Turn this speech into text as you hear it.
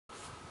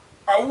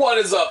Alright, what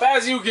is up?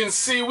 As you can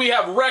see, we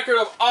have Record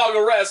of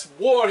Agarest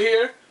War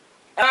here.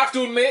 I have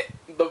to admit,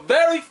 the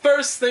very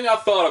first thing I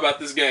thought about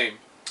this game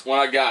when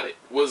I got it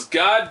was,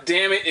 god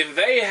damn it, if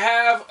they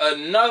have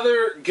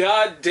another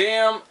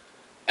goddamn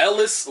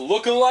Ellis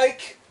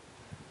lookalike,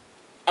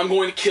 I'm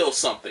going to kill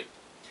something.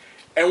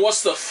 And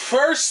what's the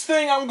first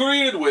thing I'm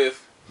greeted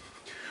with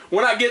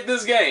when I get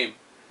this game?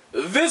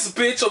 This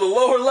bitch on the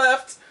lower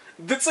left,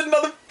 that's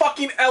another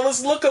fucking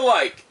Ellis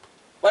lookalike.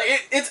 Like,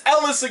 it's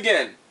Ellis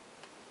again.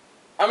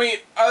 I mean,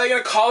 are they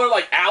gonna call her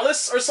like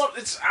Alice or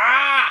something? It's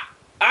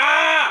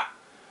I'm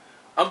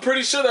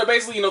pretty sure they're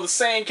basically, you know, the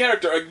same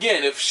character.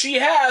 Again, if she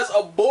has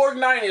a Borg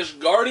 9-ish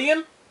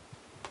guardian,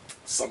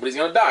 somebody's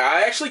gonna die.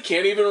 I actually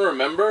can't even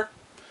remember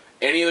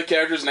any of the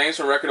characters' names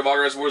from Record of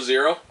Agarest War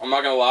 0. I'm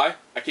not gonna lie.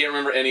 I can't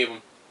remember any of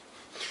them.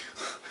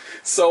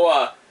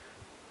 So,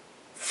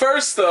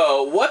 first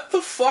though, what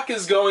the fuck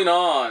is going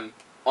on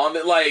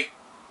the, like,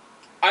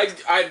 I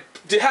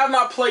have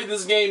not played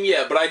this game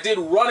yet, but I did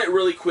run it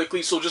really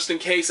quickly, so just in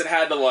case it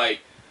had to, like,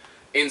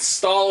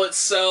 install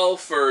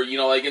itself, or, you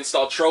know, like,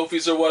 install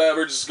trophies or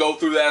whatever, just go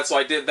through that, so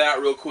I did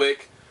that real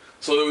quick,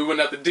 so that we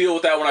wouldn't have to deal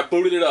with that when I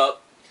booted it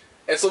up.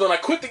 And so then I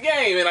quit the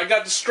game, and I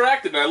got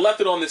distracted, and I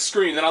left it on this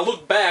screen, and I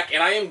look back,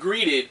 and I am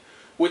greeted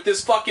with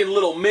this fucking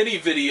little mini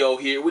video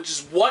here, which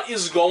is, what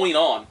is going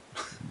on?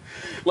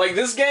 Like,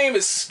 this game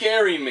is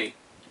scaring me,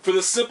 for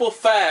the simple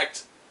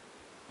fact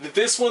that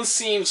this one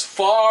seems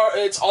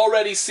it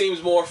already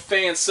seems more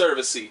fan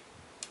servicey.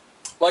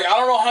 Like, I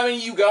don't know how many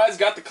of you guys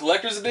got the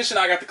collector's edition.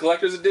 I got the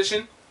collector's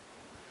edition.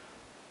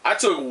 I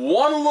took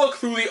one look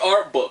through the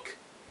art book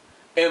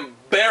and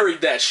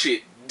buried that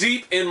shit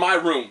deep in my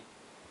room,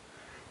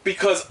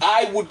 because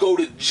I would go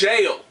to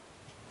jail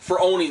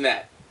for owning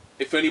that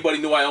if anybody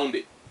knew I owned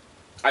it.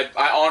 I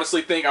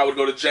honestly think I would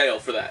go to jail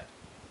for that.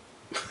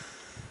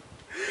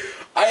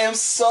 I am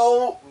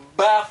so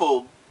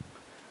baffled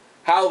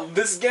how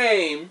this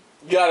game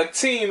got a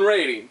teen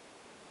rating.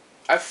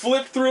 I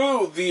flipped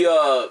through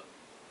the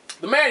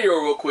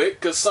manual real quick,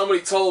 because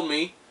somebody told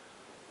me,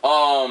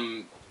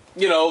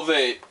 you know,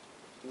 that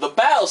the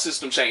battle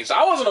system changed.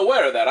 I wasn't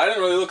aware of that. I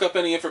didn't really look up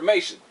any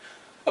information.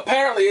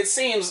 Apparently, it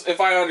seems, if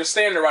I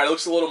understand it right, it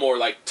looks a little more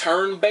like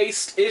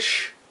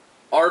turn-based-ish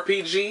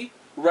RPG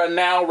right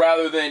now,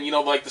 rather than, you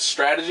know, like the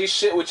strategy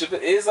shit, which if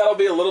it is, that'll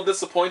be a little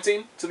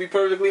disappointing, to be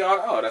perfectly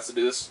honest. Oh, it has to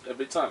do this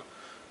every time.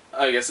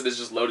 I guess it is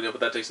just loading up,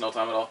 but that takes no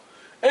time at all.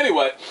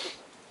 Anyway,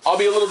 I'll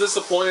be a little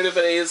disappointed if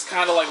it is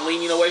kind of like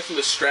leaning away from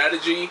the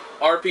strategy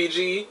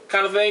RPG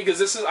kind of thing, because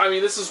this is, I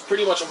mean, this is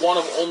pretty much one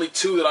of only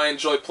two that I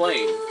enjoy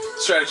playing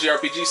strategy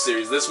RPG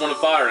series. This one and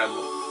Fire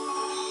Emblem.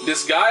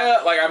 This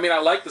Gaia, like, I mean, I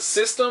like the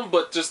system,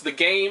 but just the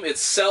game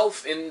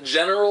itself in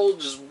general,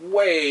 just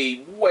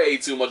way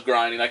too much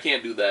grinding. I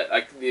can't do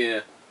that.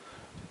 Yeah.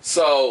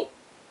 So,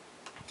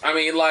 I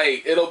mean,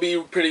 like, it'll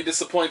be pretty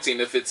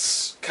disappointing if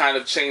it's kind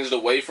of changed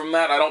away from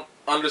that. I don't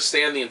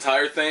understand the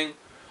entire thing.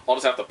 I'll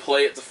just have to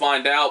play it to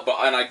find out. But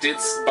I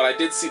did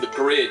see the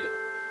grid.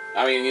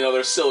 I mean, you know,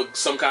 there's still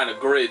some kind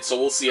of grid, so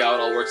we'll see how it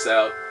all works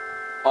out.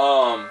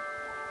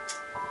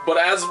 But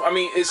I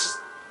mean, it's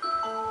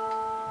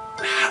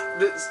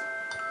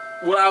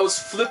when I was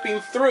flipping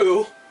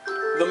through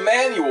the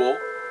manual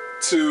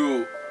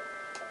to,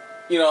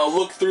 you know,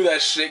 look through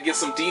that shit, get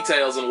some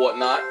details and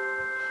whatnot,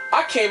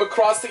 I came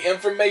across the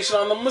information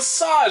on the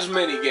massage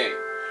minigame,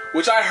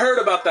 which I heard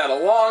about that a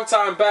long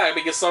time back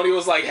because somebody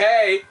was like,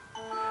 hey,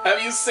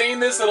 have you seen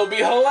this? It'll be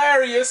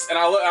hilarious. And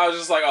I was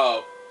just like,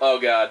 oh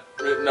god,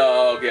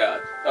 no, oh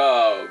god,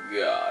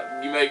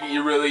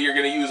 you're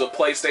gonna use a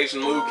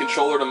PlayStation Move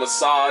controller to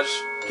massage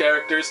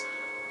characters?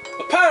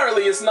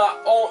 Apparently it's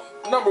not,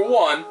 number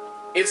one,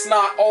 it's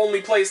not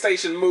only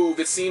PlayStation Move,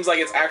 it seems like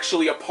it's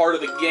actually a part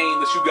of the game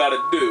that you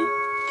gotta do.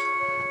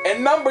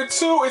 And number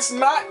two, it's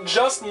not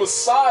just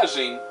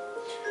massaging.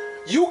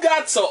 You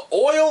got to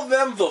oil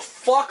them the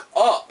fuck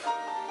up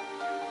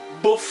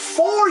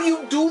before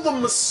you do the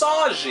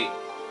massaging.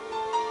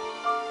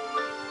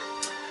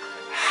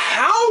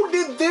 How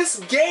did this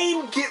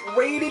game get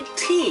rated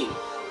teen?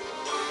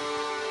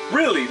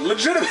 Really,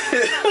 legitimately,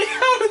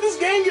 how did this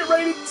game get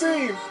rated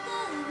teen?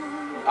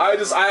 I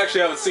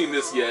actually haven't seen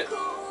this yet.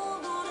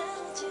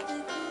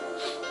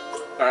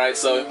 Alright,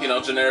 so, you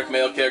know, generic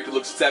male character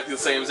looks exactly the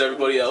same as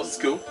everybody else. It's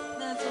cool.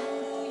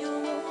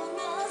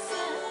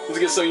 Let's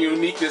get some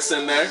uniqueness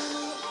in there.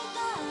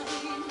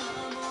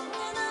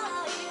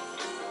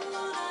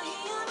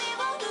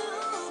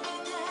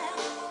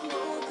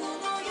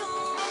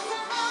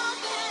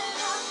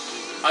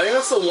 I think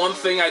that's the one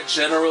thing I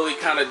generally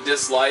kind of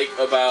dislike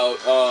about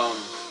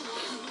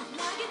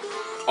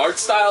art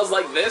styles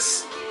like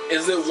this,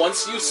 is that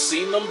once you've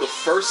seen them the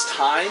first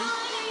time,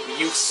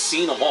 you've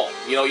seen them all.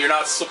 You know, you're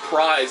not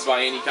surprised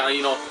by any kind of,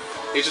 you know,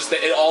 it's just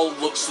that it all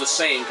looks the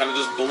same, kind of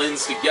just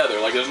blends together.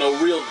 Like, there's no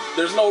real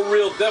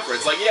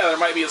difference. Like, yeah, there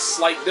might be a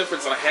slight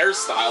difference in a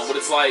hairstyle, but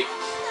it's like,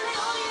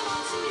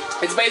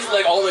 it's basically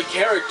like all the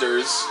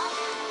characters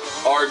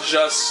are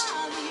just,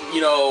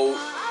 you know,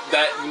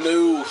 that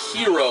new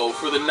hero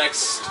for the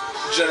next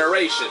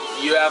generation.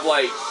 You have,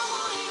 like,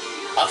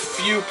 a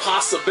few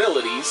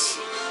possibilities,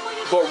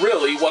 but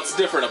really, what's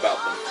different about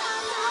them?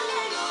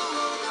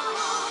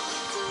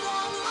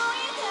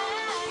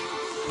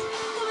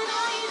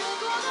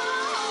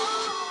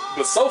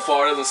 But so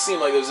far, it doesn't seem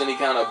like there's any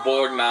kind of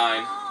Borg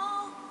 9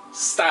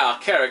 style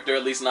character,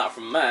 at least not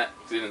from that.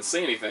 He didn't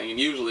see anything, and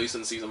usually,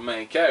 since he's a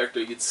main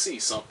character, you'd see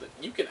something.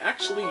 You can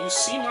actually, you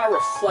see my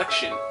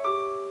reflection.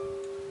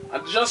 I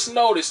just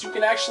noticed, you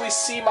can actually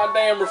see my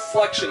damn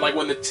reflection, like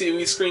when the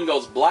TV screen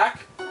goes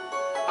black.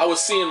 I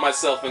was seeing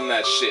myself in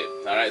that shit.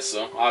 Alright,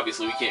 so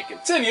obviously we can't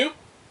continue.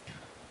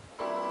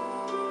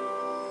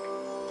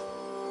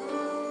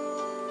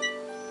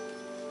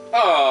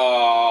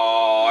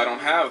 Oh, I don't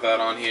have that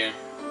on here.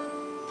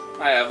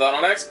 I have that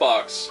on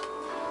Xbox.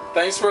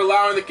 Thanks for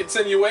allowing the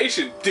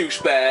continuation,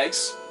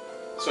 douchebags.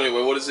 So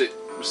anyway, what is it?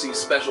 Receive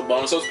special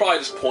bonus. So it's probably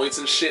just points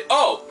and shit.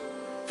 Oh!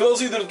 For those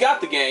of you that have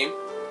got the game,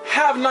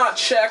 have not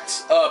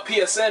checked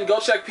PSN, go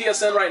check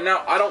PSN right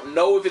now. I don't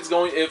know if it's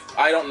going,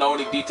 I don't know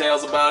any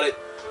details about it,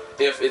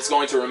 if it's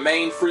going to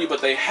remain free,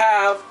 but they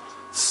have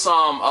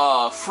some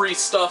free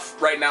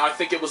stuff right now. I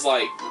think it was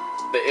like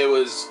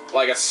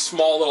a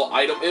small little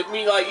item. I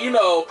mean, like, you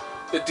know,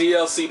 the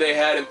DLC they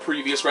had in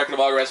previous Record of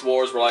Agarest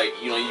Wars where, like,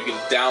 you know, you can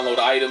download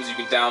items, you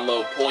can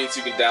download points,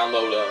 you can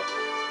download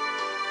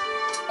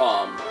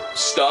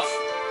stuff.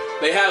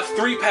 They have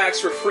 3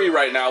 packs for free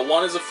right now.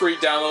 One is a free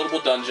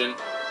downloadable dungeon.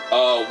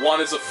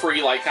 One is a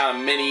free, like, kind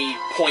of mini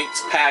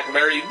points pack.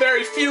 Very,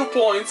 very few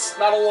points.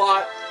 Not a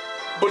lot.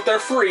 But they're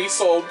free,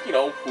 so, you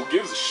know, who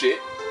gives a shit?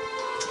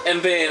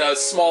 And then a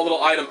small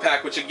little item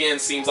pack, which again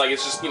seems like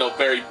it's just, you know,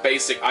 very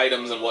basic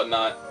items and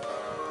whatnot.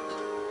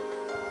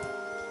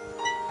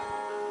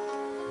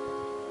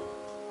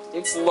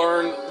 Let's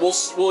learn.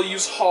 We'll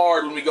use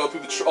hard when we go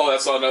through the. Oh,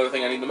 that's another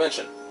thing I need to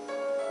mention.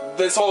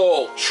 This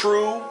whole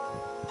true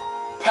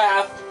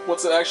path.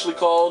 What's it actually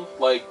called?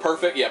 Like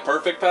perfect? Yeah,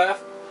 perfect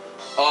path.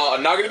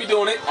 I'm not gonna be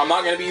doing it. I'm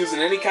not gonna be using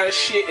any kind of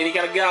shit, any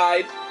kind of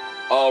guide.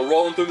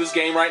 Rolling through this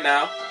game right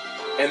now,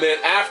 and then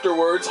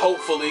afterwards,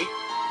 hopefully,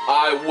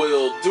 I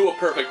will do a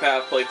perfect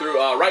path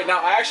playthrough. Right now,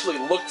 I actually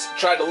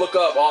tried to look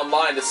up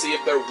online to see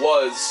if there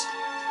was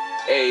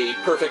a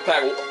perfect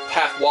path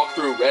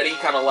walkthrough ready,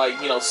 kind of like,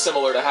 you know,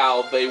 similar to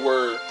how they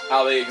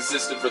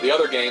existed for the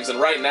other games. And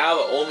right now,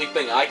 the only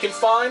thing I can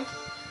find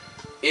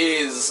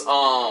is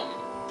a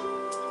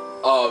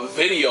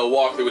video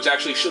walkthrough, which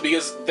actually should,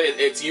 because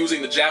it's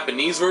using the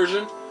Japanese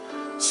version,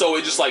 so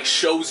it just like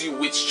shows you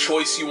which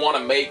choice you want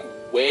to make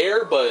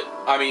where. But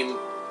I mean,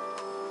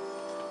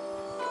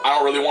 I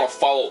don't really want to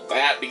follow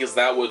that because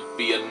that would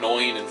be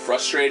annoying and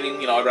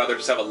frustrating. You know, I'd rather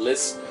just have a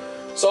list.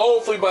 So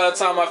hopefully by the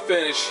time I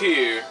finish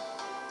here,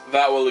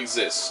 that will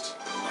exist.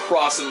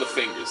 Crossing the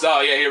fingers.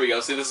 Oh yeah, here we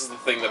go. See, this is the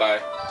thing that I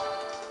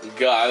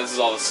got. This is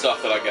all the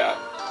stuff that I got.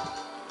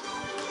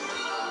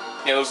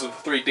 Yeah, those are the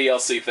 3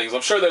 DLC things.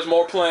 I'm sure there's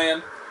more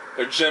planned.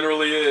 There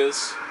generally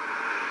is.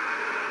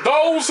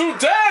 Those who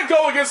dare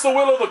go against the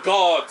will of the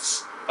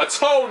gods,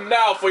 atone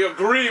now for your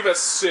grievous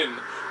sin,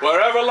 where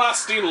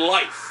everlasting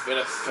life and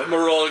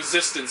ephemeral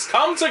existence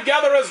come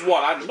together as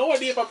one. I have no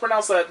idea if I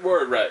pronounced that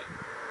word right.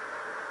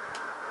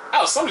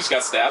 Oh, somebody just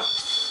got stabbed.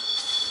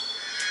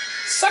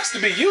 Sucks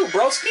to be you,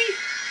 broski.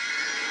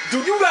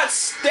 Dude, you got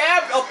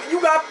stabbed up. You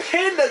got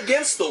pinned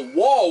against the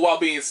wall while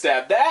being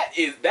stabbed.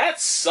 That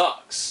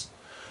sucks.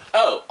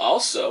 Oh,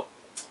 also,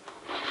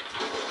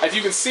 if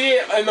you can see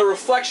it in the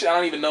reflection, I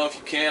don't even know if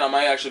you can. I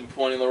might actually be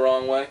pointing the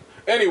wrong way.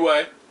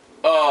 Anyway,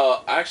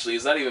 actually,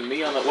 is that even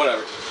me on the,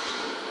 whatever.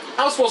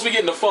 I was supposed to be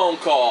getting a phone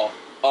call,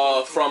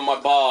 from my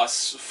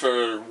boss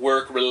for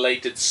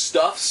work-related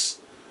stuffs,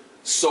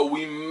 so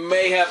we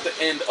may have to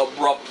end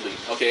abruptly.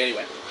 Okay,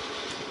 anyway.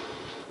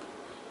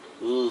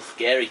 Ooh,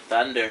 scary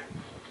thunder.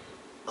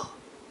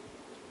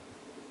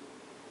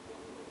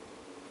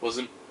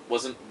 Wasn't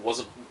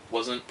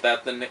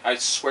that the name? I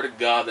swear to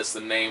God, that's the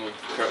name of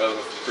a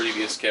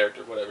previous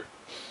character. Whatever.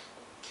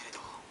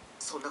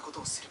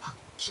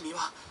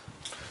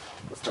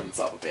 Let's turn this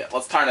up a bit.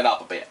 Let's turn it up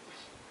a bit.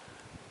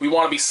 We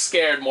want to be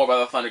scared more by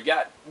the thunder.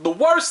 God, the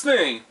worst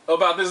thing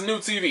about this new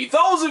TV,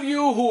 those of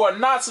you who are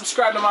not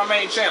subscribed to my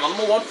main channel,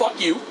 number one, fuck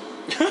you.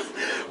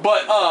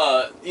 But,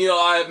 you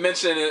know, I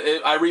mentioned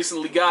I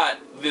recently got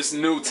this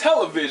new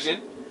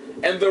television,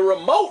 and the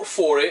remote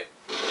for it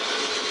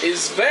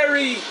is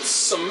very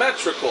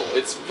symmetrical.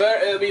 It's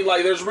very, I mean,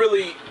 like, there's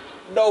really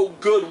no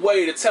good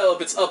way to tell if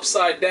it's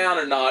upside down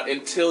or not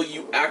until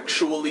you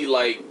actually,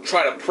 like,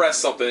 try to press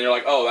something and you're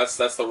like, oh,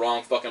 that's the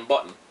wrong fucking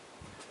button.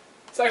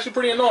 It's actually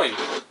pretty annoying.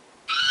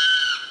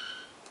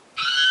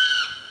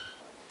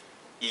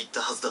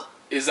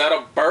 Is that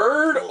a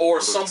bird or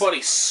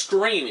somebody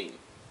screaming?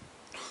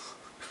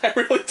 I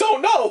really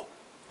don't know.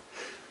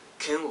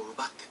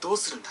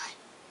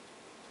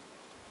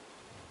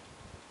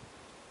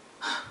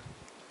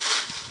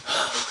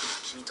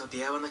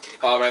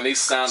 Oh man, these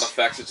sound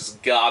effects are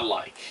just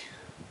godlike.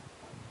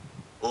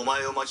 The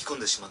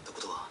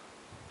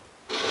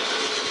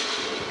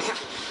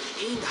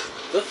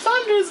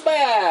thunder's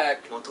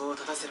back!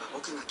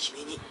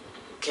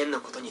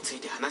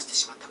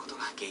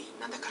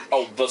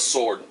 Oh, the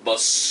sword. The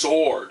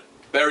sword.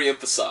 Very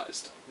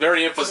emphasized.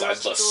 Very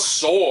emphasized. The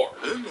sword.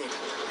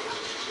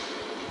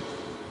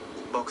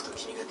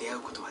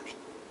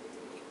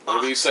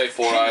 Whatever you say,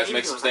 Four Eyes.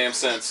 Makes some damn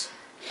sense.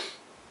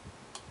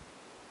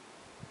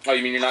 Oh,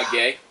 you mean you're not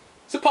gay?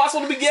 Is it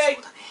possible to be gay?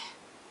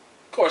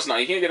 Of course not.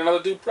 You can't get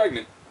another dude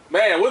pregnant.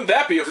 Man, wouldn't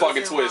that be a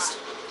fucking twist?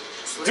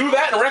 Do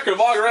that in Record of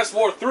Agarest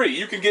War 3.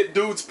 You can get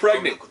dudes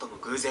pregnant. You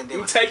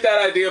can take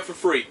that idea for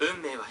free.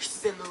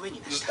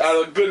 Just out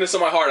of the goodness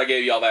of my heart, I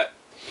gave y'all that.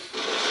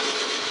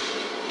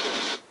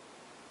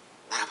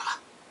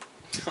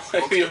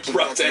 Like the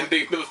abrupt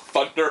ending, the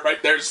thunder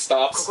right there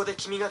stops.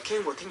 Alright,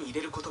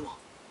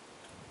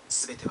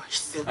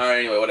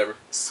 anyway, whatever.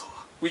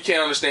 We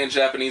can't understand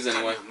Japanese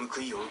anyway.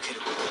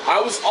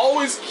 I was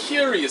always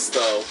curious,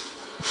 though.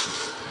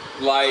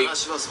 Like,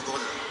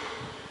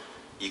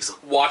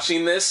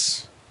 watching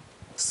this,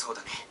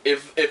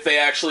 if they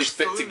actually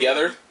fit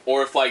together,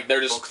 or if, like,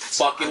 they're just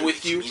fucking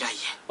with you.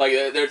 Like,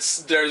 they're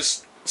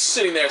just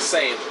sitting there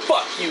saying,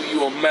 "Fuck you,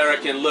 you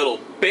American little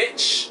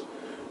bitch.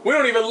 We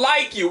don't even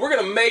like you. We're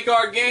gonna make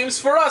our games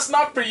for us,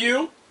 not for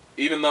you."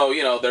 Even though,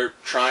 you know, they're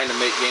trying to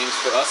make games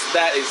for us.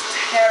 That is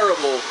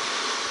terrible.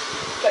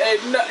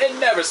 It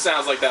never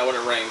sounds like that when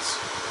it rains.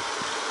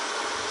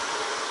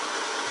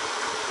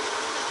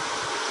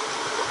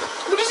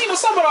 But just, you know,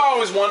 something I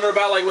always wonder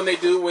about, like, when they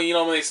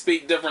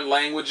speak different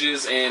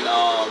languages in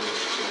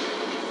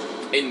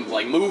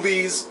like,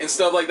 movies and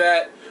stuff like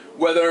that,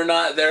 whether or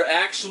not they're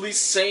actually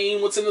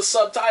saying what's in the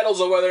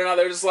subtitles, or whether or not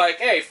they're just like,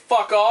 "Hey,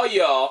 fuck all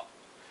y'all.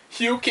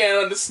 You can't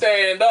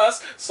understand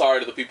us." Sorry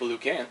to the people who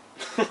can.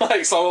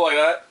 Like, something like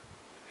that.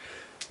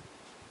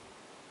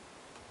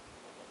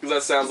 Because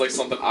that sounds like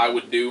something I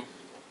would do.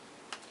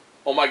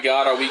 Oh my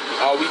god, are we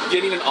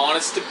getting an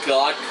honest to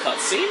god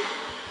cutscene?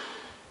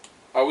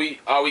 Are we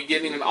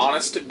getting an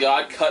honest to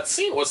god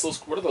cutscene? What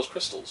are those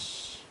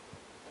crystals?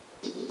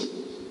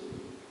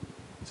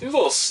 Seems a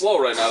little slow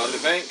right now, don't you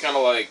think? Kinda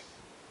like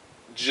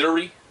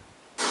jittery.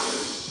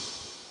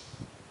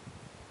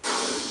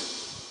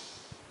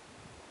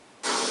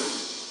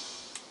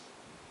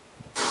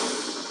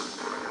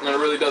 And it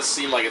really does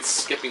seem like it's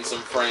skipping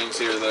some frames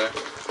here or there.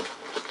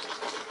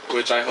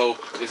 Which I hope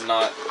is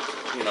not,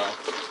 you know,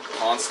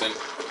 constant.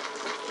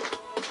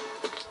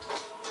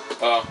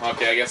 Oh,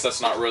 okay, I guess that's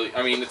not really...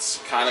 I mean, it's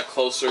kind of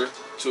closer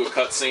to a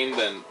cutscene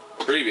than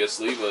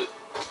previously, but...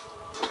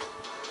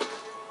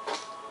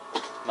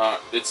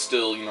 It's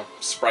still, you know,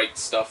 sprite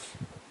stuff.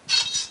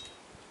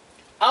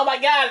 Oh my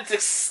god, it's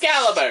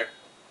Excalibur!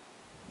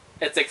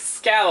 It's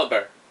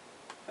Excalibur.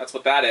 That's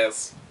what that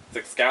is. It's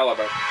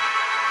Excalibur.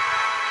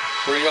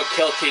 We're gonna go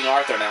kill King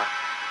Arthur now.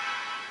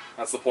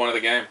 That's the point of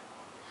the game.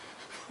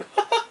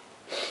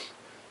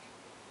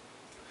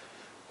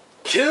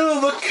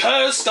 Kill the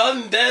cursed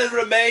undead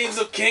remains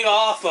of King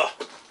Arthur.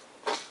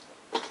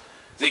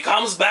 He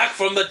comes back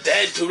from the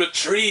dead to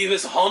retrieve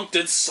his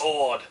haunted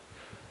sword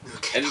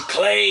and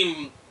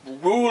claim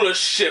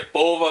rulership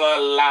over the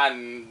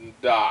land.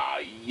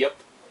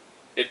 Yep.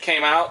 It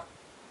came out.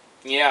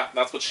 Yeah,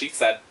 that's what she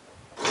said.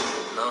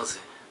 See?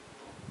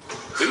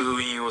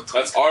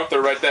 That's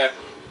Arthur right there.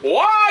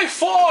 Why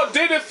for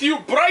dideth you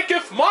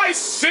breaketh my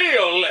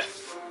seal?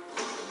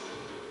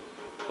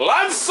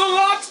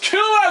 Lancelot,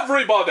 kill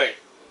everybody!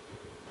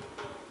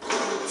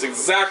 That's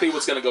exactly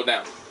what's gonna go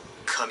down.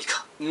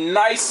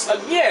 Nice.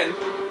 Again.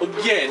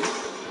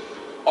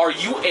 Are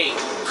you a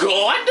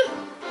god?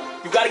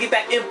 You gotta get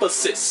that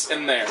emphasis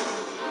in there.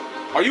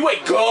 Are you a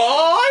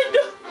god?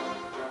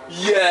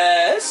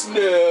 Yes,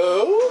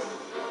 no.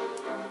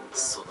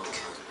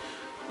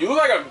 You look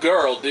like a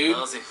girl, dude.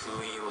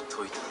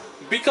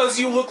 Because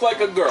you look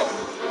like a girl.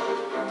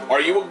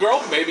 Are you a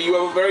girl? Maybe you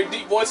have a very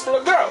deep voice for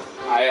a girl.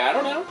 I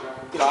don't know.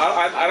 You know,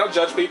 I don't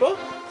judge people.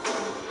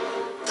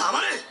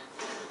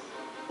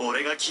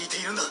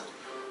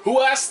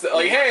 Who asked,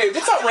 like, hey,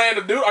 what's up,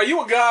 random dude? Are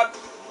you a god?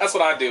 That's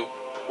what I do.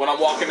 When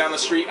I'm walking down the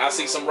street, I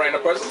see some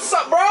random person. What's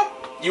up, bro?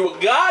 You a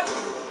god?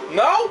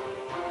 No?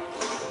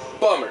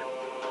 Bummer.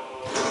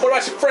 What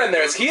about your friend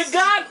there? Is he a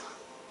god?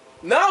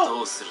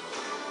 No?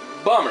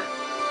 Bummer.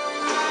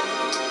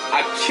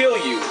 I'd kill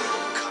you.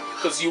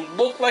 Because you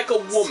look like a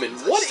woman.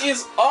 What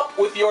is up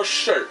with your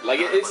shirt?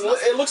 Like,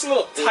 it looks a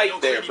little tight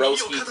there,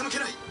 broski.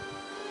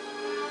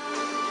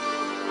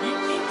 He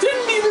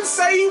didn't even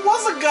say he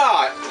was a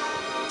god.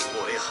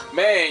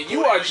 Man,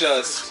 you are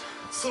just...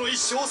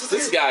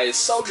 This guy is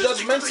so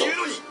judgmental.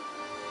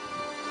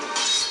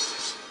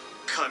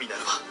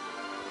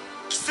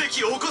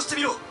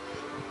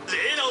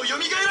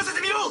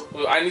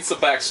 I need some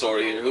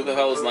backstory here. Who the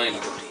hell is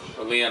Lena?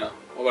 Or Liana?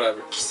 Or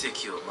whatever.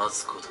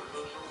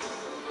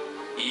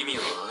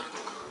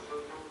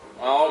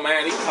 Oh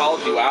man, he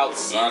called you out,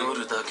 son.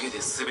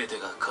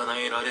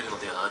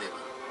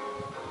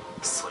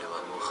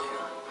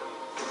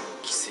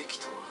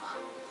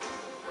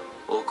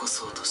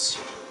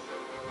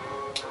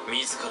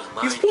 He's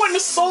pointing a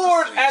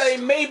sword at a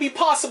maybe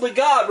possibly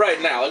god right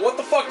now. Like, what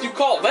the fuck do you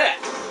call that?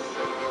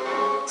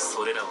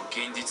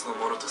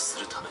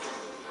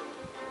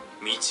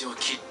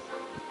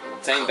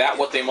 Saying that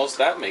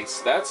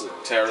that's a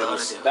terrible.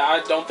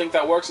 I don't think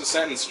that works as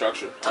sentence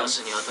structure. I'm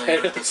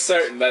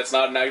certain that's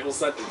not an actual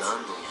sentence.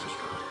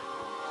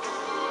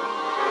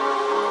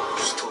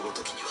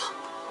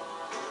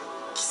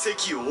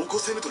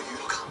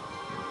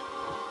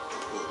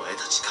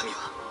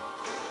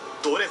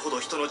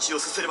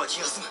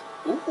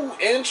 Ooh,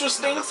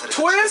 interesting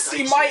twist.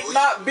 He might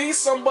not be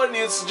somebody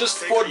that's just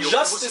for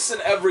justice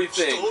and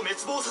everything.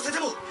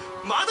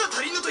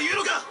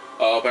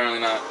 Oh, apparently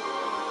not.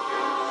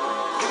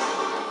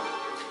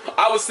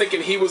 I was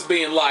thinking he was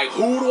being like,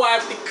 who do I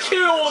have to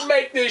kill to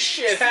make this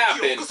shit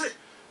happen?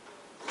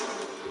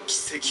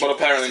 But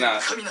apparently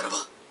not.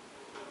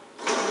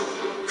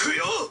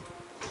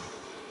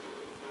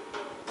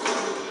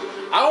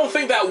 I don't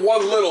think that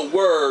one little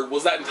word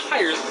was that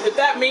entire... If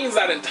that means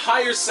that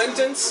entire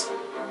sentence,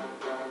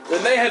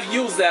 then they have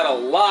used that a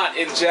lot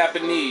in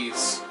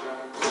Japanese.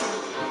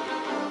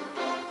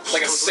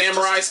 Like a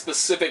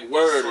samurai-specific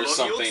word or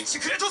something.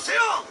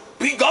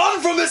 Be gone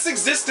from this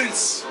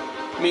existence!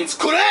 Means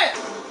kure!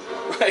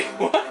 Like,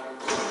 what?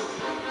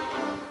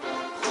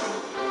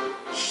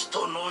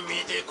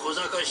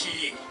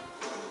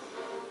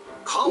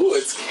 Ooh,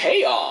 it's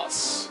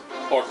chaos.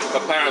 Or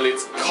apparently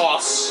it's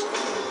Kos.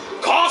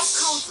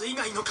 Kos!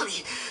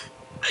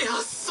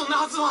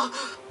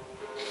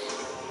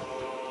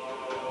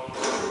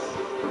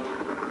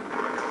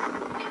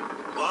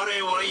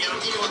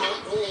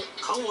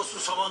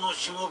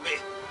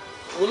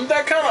 Wouldn't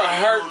that kind of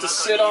hurt to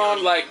sit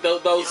on, like,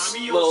 those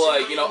little,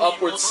 like, you know,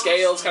 upward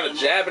scales kind of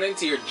jabbing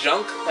into your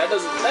junk? That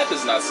does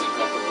not seem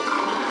comfortable.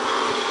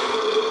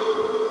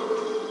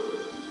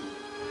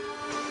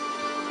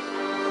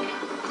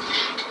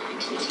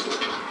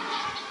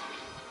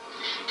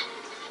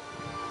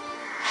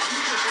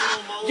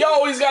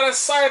 Yo, he's got a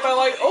scythe. I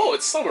like. Oh,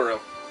 it's Summeril.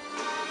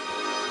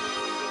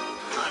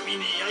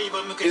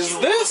 Is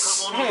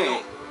this?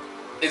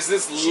 Is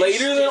this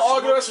later than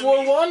Agarest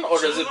War 1,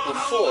 or is it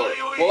before?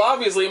 Well,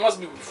 obviously it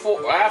must be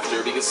before or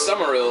after, because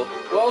Summeril.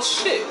 Well,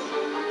 shit.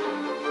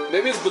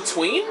 Maybe it's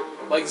between,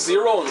 like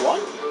 0 and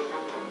 1.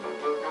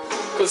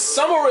 Because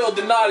Summeril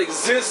did not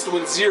exist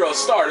when 0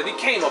 started. He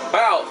came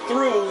about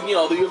through, you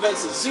know, the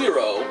events of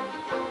 0.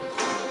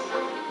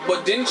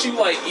 But didn't you,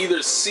 like,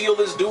 either seal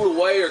this dude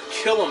away or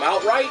kill him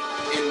outright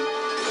in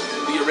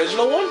the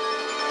original one?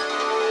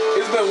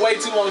 It's been way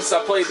too long since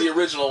I played the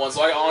original one,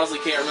 so I honestly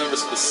can't remember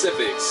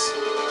specifics.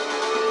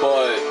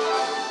 But...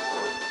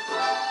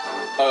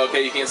 oh,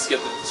 okay, you can't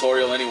skip the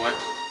tutorial anyway.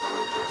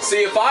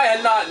 See, if I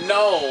had not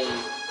known...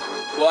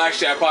 well,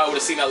 actually, I probably would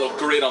have seen that little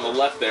grid on the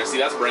left there. See,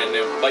 that's brand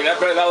new. Like, that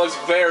looks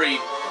very...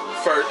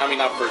 I mean,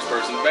 not first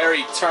person.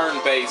 Very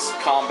turn-based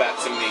combat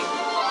to me.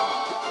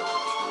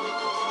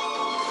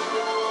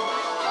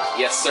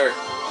 Yes, sir.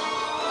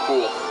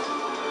 Cool.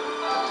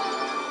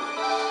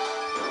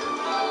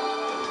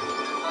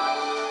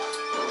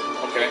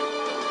 Okay.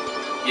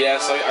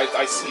 Yes,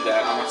 I see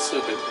that. I'm not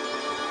stupid.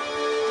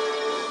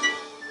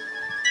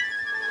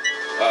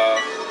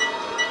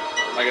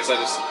 I guess I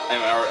just...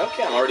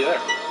 okay, I'm already there.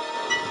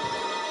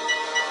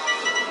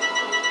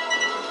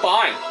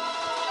 Fine.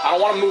 I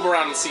don't want to move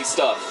around and see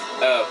stuff.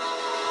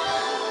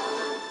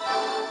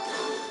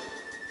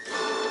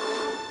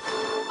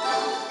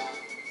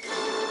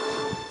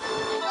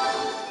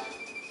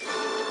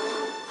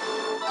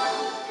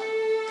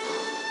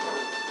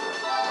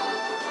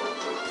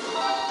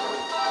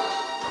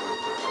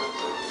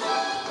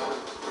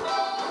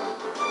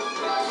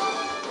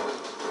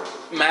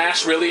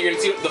 Mash, really? You're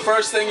gonna the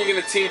first thing you're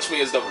gonna teach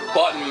me is to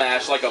button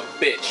mash like a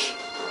bitch.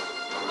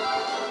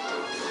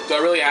 Do I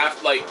really have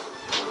to, like...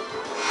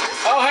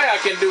 oh, hey, I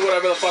can do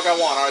whatever the fuck I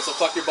want. Alright, so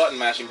fuck your button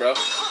mashing, bro.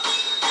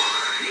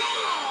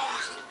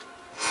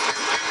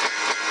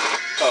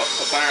 Oh,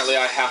 apparently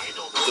I have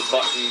to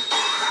button...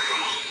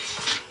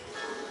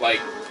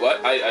 like,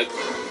 what? I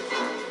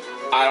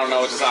don't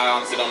know, I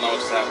honestly don't know what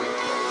just happened.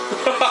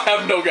 I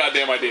have no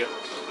goddamn idea.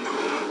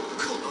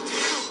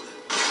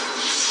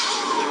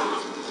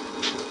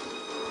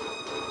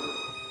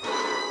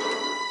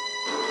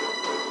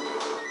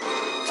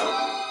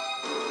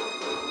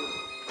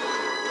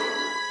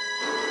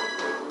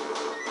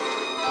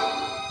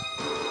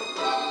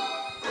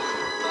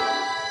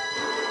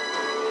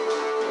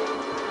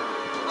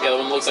 The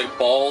other one looks like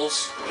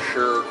balls.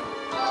 Sure.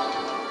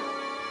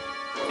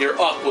 Your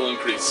up will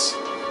increase.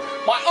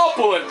 My up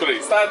will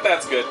increase.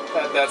 That's good.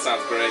 That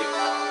sounds great.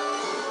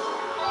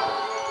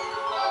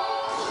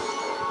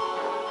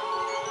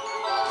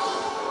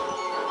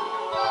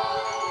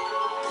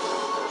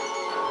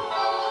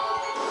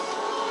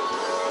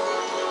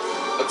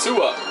 A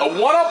 2-up. A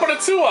 1-up and a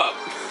 2-up.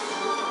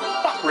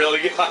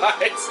 Really,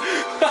 guys?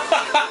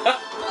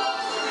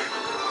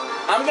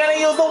 I'm gonna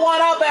use the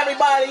 1-up,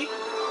 everybody.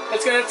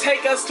 It's gonna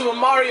take us to a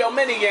Mario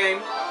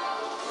minigame.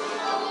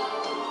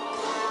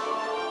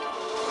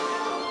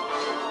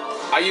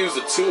 I use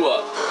a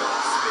 2-up.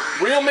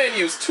 Real men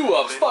use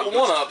 2-ups, fuck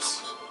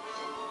 1-ups.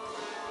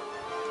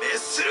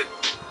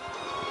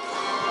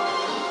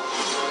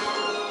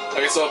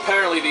 Okay, so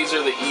apparently these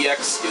are the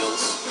EX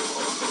skills.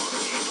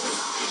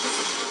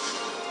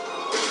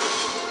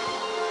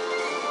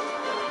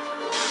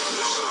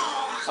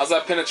 How's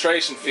that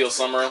penetration feel,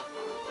 Summer?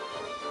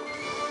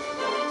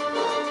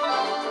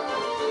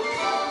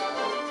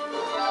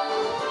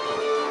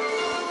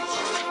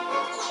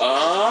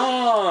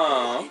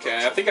 Oh,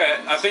 okay. I think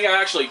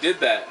I actually did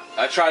that.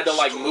 I tried to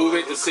like move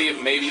it to see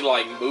if maybe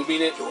like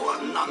moving it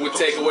would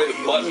take away the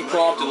button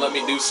prompt and let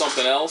me do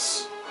something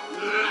else.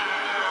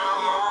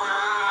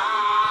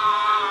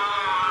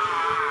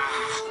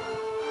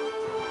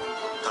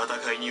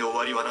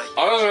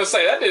 I was gonna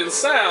say that didn't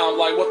sound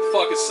like what the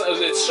fuck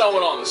it's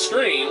showing on the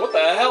screen. What the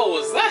hell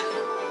was that?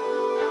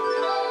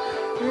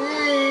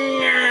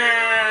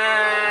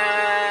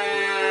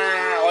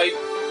 Like,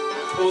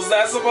 was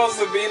that supposed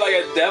to be like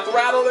a death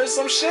rattle or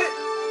some shit?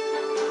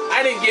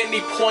 I didn't get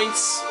any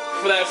points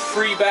for that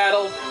free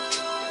battle.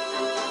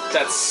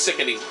 That's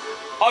sickening.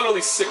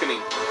 Utterly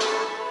sickening.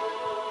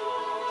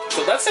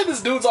 So that's it,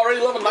 this dude's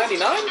already level 99?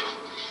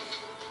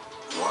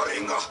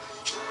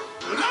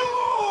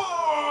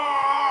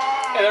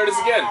 Hey, there it is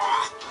again.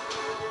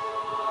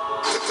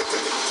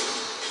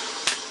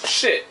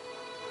 Shit.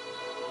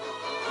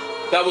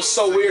 That was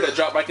so weird, I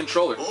dropped my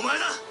controller.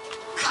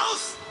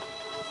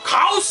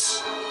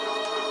 Chaos?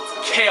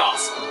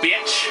 Chaos,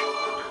 bitch.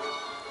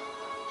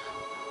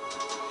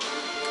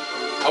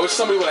 I wish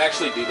somebody would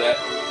actually do that.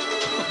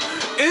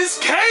 It's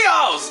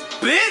chaos,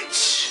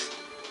 bitch!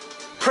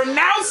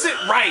 Pronounce it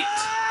right!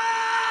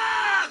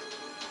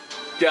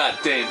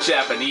 Goddamn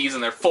Japanese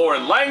in their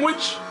foreign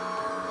language.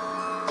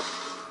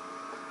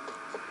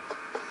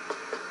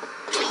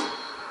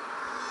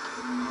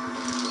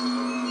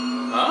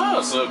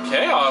 Oh, so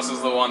Chaos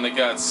is the one that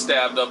got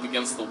stabbed up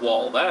against the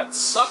wall. That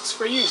sucks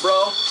for you,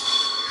 bro.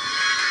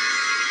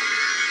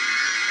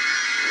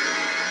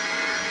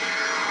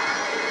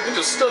 He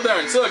just stood there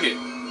and took it.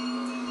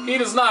 He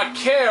does not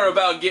care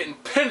about getting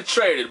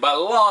penetrated by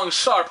long,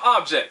 sharp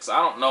objects. I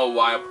don't know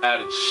why I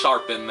added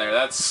sharp in there.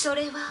 That's...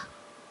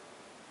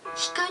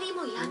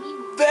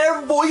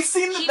 They're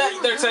voicing that.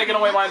 They're taking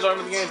away my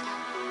enjoyment of the game.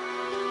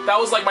 That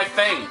was like my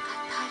thing,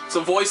 to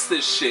voice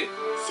this shit.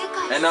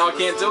 And now I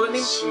can't do it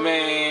anymore?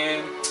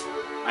 Man,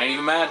 I ain't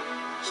even mad.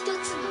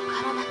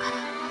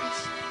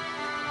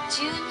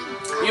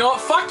 You know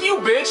what? Fuck you,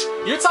 bitch.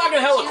 You're talking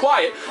hella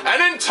quiet.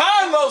 And in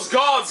turn, those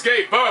gods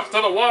gave birth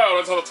to the world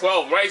into the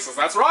 12 races.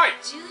 That's right.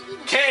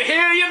 Can't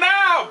hear you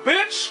now,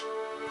 bitch.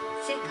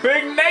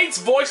 Big Nate's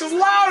voice is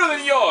louder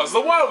than yours.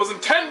 The world was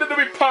intended to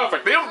be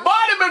perfect. The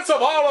embodiments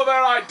of all of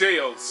their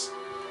ideals.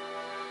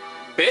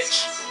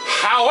 Bitch.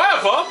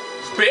 However,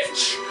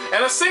 bitch,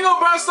 in a single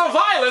burst of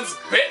violence,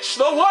 bitch,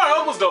 the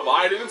world was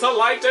divided into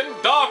light and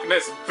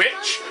darkness,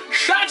 bitch,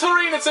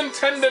 shattering its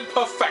intended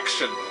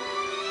perfection.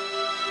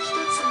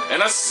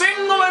 In a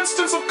single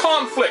instance of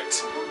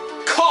conflict,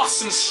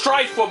 costs and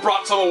strife were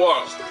brought to the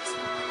world.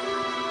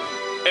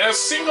 In a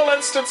single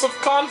instance of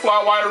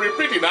conflict, while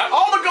repeating that,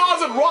 all the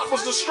gods and wrought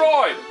was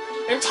destroyed.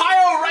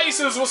 Entire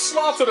races were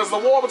slaughtered as the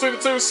war between the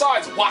two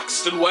sides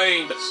waxed and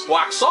waned.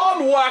 Wax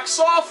on, wax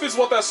off is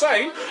what they're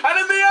saying, and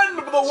in the end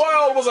the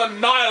world was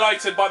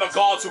annihilated by the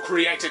gods who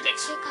created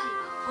it.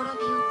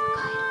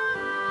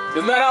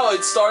 Isn't that how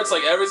it starts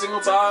like every single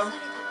time?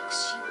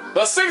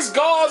 The 6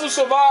 gods who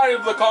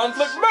survived the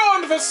conflict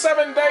mourned for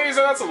 7 days,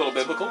 and that's a little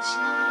biblical.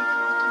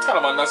 Kind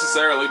of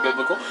unnecessarily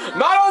biblical.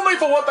 Not only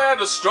for what they had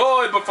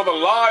destroyed, but for the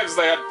lives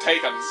they had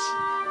taken.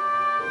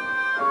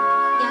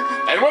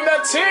 And when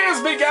their tears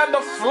began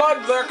to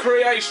flood their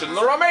creation,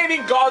 the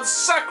remaining gods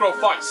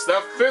sacrificed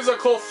their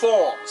physical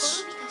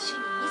forms.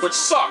 Which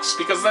sucks,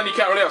 because then you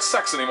can't really have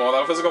sex anymore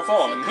without a physical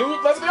form. And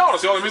who, let's be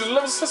honest, the only reason to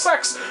live is for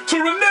sex. To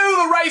renew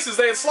the races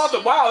they had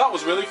slaughtered. Wow, that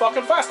was really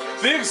fucking fast.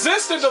 The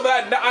existence of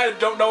that, I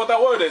don't know what that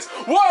word is.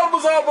 World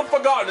was all but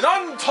forgotten.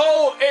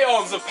 Untold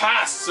aeons have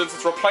passed since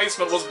its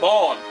replacement was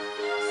born.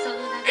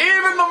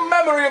 Even the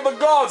memory of the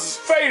gods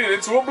faded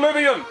into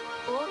oblivion.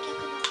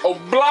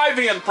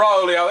 Oblivion,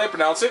 probably how they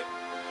pronounce it.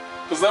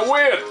 Because they're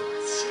weird.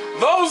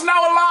 Those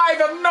now alive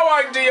have no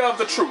idea of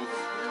the truth.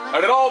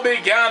 And it all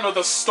began with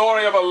a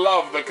story of a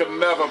love that could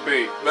never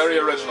be. Very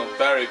original.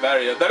 Very,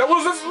 very. That it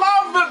was this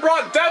love that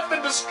brought death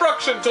and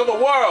destruction to the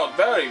world.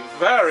 Very,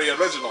 very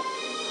original.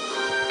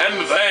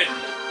 And then,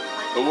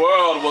 the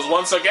world was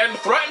once again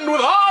threatened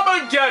with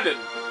Armageddon.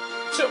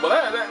 Shit, well,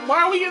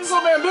 why are we getting so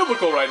damn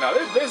biblical right now?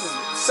 This is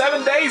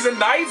 7 days and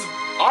nights?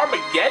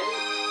 Armageddon?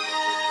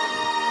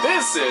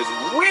 This is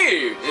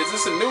weird. Is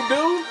this a new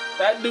dude?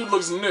 That dude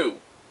looks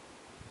new.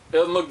 It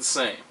doesn't look the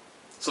same.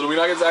 So do we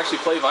not get to actually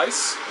play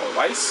Vice? Or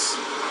Vice?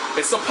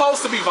 It's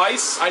supposed to be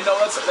Vice. I know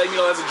that's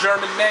a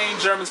German name.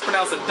 Germans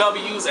pronounce the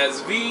W's as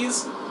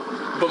V's.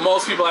 But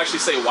most people actually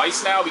say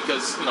Weiss now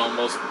because, you know,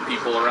 most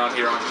people around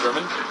here aren't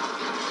German.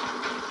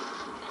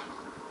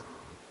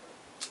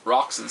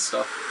 Rocks and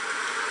stuff.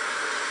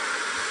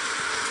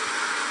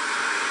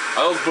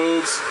 Are those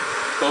boobs?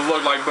 Those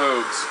look like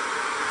boobs.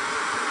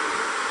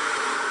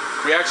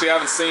 We actually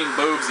haven't seen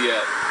boobs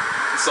yet.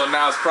 So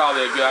now it's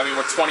probably a good, I mean,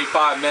 we're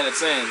 25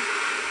 minutes in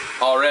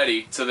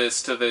already to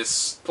this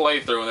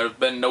playthrough and there's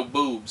been no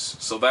boobs.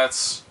 So that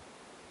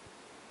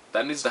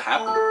needs to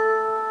happen.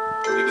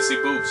 We need to see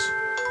boobs.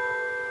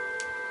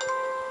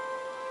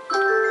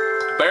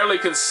 barely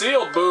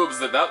concealed boobs.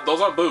 Those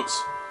aren't boobs.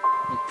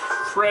 I'm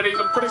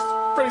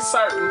pretty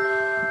certain.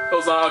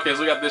 Those are okay.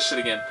 So we got this shit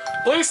again.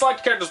 Please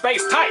select your character's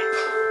base type.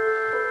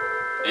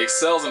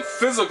 Excels in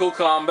physical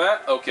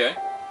combat. Okay.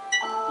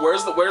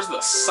 Where's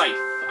the scythe?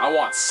 I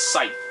want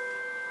scythe.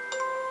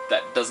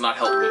 That does not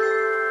help me.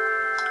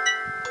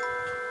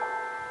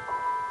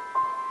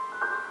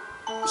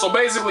 So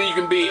basically, you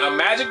can be a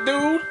magic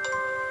dude,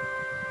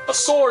 a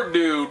sword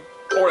dude,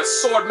 or a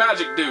sword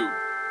magic dude.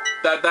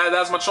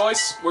 That's my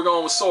choice. We're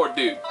going with sword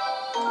dude.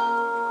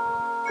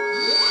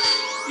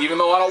 Even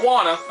though I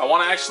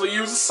wanna actually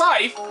use a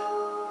scythe.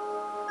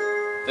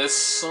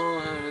 This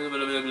blah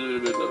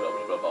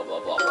blah blah blah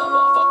blah.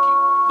 Fuck you.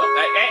 No,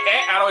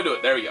 hey, how do I do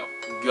it? There we go.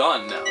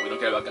 Gun. No, we don't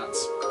care about guns.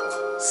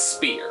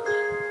 Spear.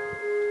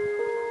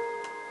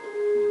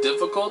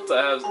 Difficult to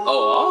have.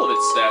 Oh, all of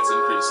its stats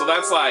increase. So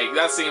that's like,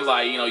 that seems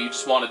like, you know, you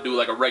just want to do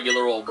like a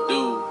regular old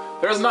dude.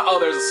 There's not. Oh,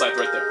 there's a scythe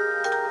right there.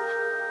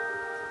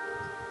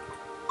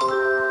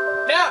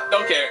 Yeah,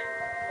 don't care.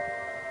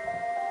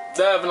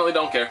 Definitely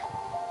don't care.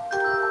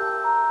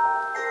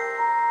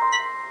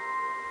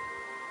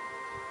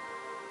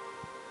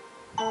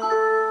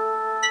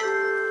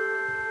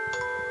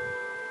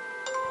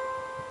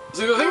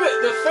 See, the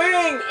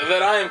thing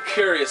that I am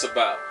curious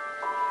about,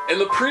 in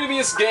the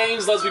previous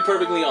games, let's be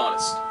perfectly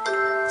honest,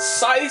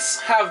 scythes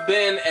have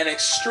been an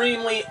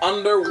extremely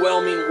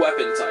underwhelming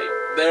weapon type.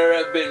 There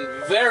have been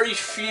very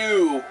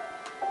few,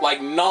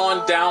 like,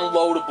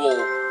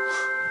 non-downloadable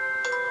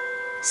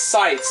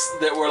scythes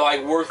that were,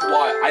 like,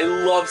 worthwhile. I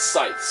love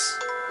scythes.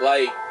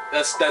 Like,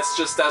 that's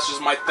just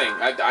my thing.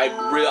 I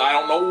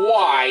don't know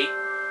why.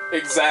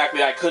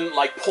 Exactly, I couldn't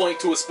like point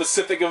to a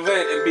specific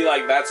event and be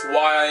like, that's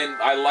why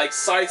I like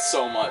scythes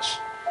so much.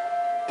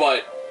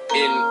 But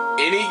in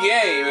any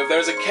game, if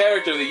there's a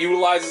character that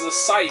utilizes a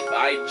scythe,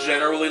 I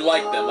generally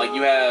like them. Like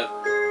you have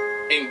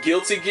in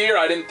Guilty Gear,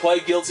 I didn't play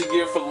Guilty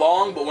Gear for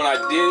long, but when I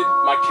did,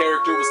 my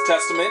character was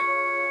Testament,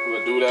 who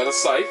a dude had a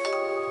scythe.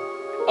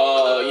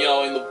 You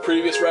know, in the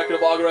previous Record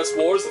of Agarest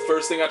Wars, the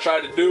first thing I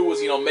tried to do was,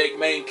 you know, make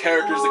main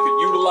characters that could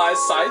utilize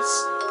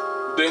scythes.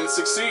 Didn't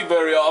succeed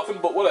very often,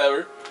 but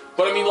whatever.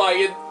 But I mean, like,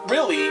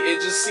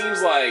 it just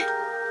seems like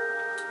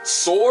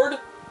sword,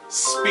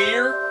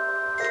 spear,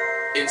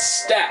 and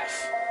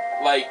staff.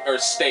 Like, or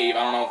stave.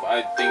 I don't know if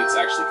I think it's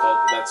actually called,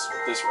 that's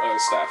this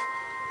staff.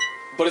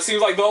 But it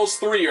seems like those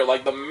three are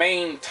like the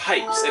main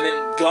types. And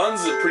then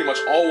guns have pretty much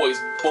always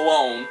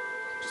blown.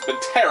 It's been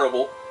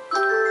terrible.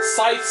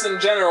 Scythes in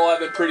general have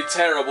been pretty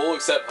terrible,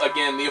 except,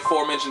 again, the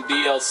aforementioned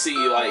DLC,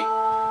 like,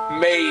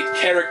 made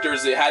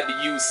characters that had to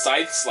use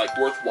scythes like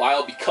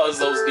worthwhile because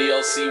those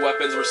DLC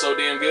weapons were so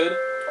damn good.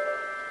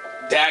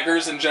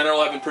 Daggers in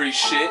general have been pretty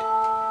shit.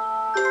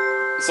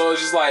 So it's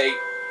just like,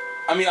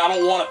 I mean, I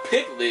don't want to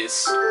pick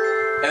this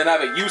and then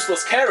have a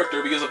useless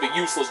character because of a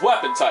useless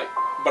weapon type.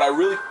 But I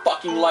really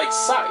fucking like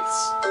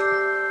scythes.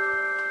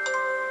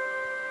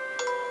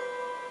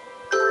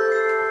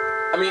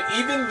 I mean,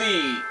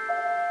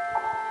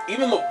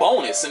 even the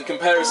bonus in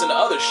comparison to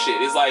other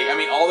shit is like, I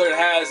mean, all that it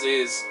has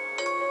is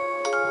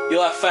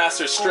you'll have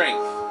faster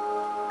strength,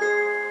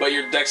 but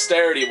your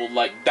dexterity will,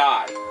 like,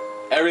 die.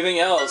 Everything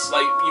else,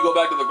 like, you go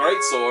back to the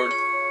greatsword.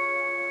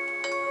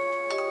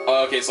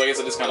 Oh, okay, so I guess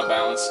it is kind of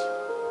balanced.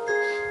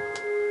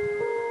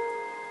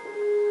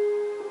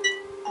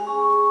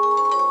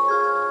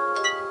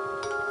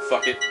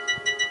 Fuck it.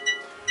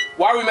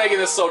 Why are we making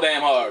this so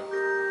damn hard?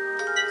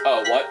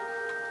 Oh, what?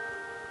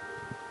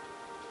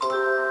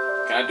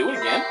 Can I do it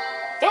again?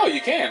 Oh,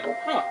 you can.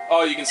 Huh.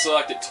 Oh, you can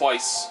select it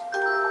twice.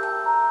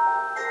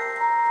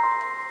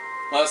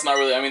 Well, that's not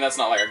really, I mean, that's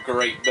not like a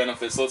great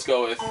benefit, so let's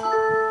go with...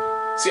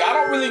 See, I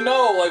don't really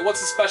know, like,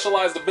 what's a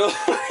specialized ability.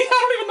 I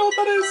don't even know what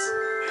that is.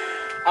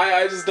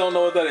 I just don't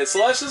know what that is. So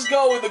let's just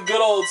go with the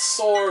good old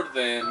sword,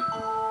 then.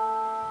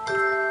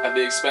 At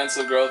the expense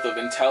of growth of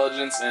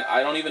intelligence, and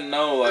I don't even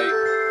know, like,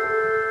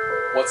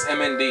 what's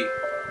MND?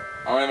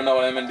 I don't even know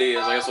what MND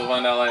is. I guess we'll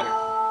find out later.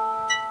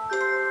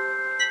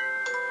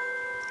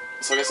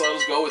 So I guess I'll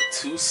just go with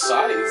 2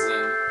 scythes,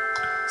 then.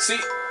 See,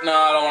 no,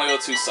 I don't want to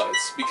go 2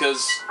 scythes,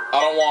 because I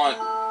don't want,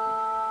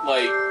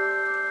 like,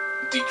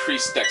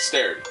 decreased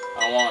dexterity. I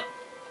don't want...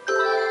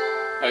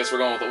 I guess we're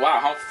going with it. Wow,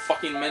 how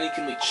fucking many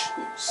can we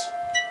choose?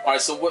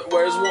 Alright, so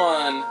where's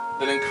one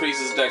that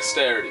increases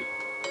dexterity?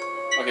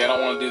 Okay, I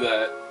don't want to do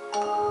that.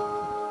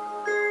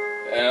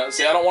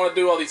 See, I don't want to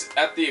do all these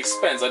at the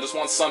expense. I just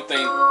want something...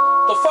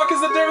 The fuck is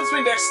the difference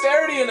between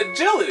dexterity and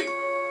agility?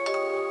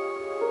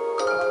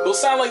 They'll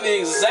sound like the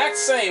exact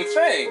same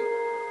thing.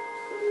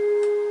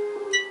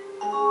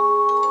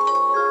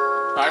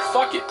 Alright,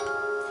 fuck it.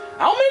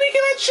 How many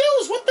can I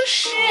choose? What the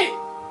shit?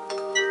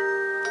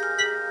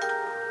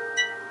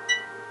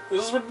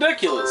 This is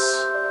ridiculous.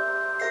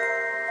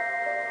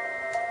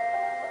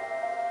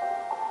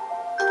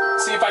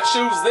 See, if I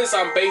choose this,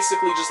 I'm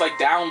basically just like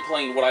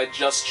downplaying what I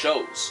just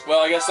chose.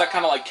 Well, I guess that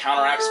kind of like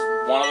counteracts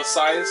one of the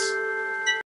scythes.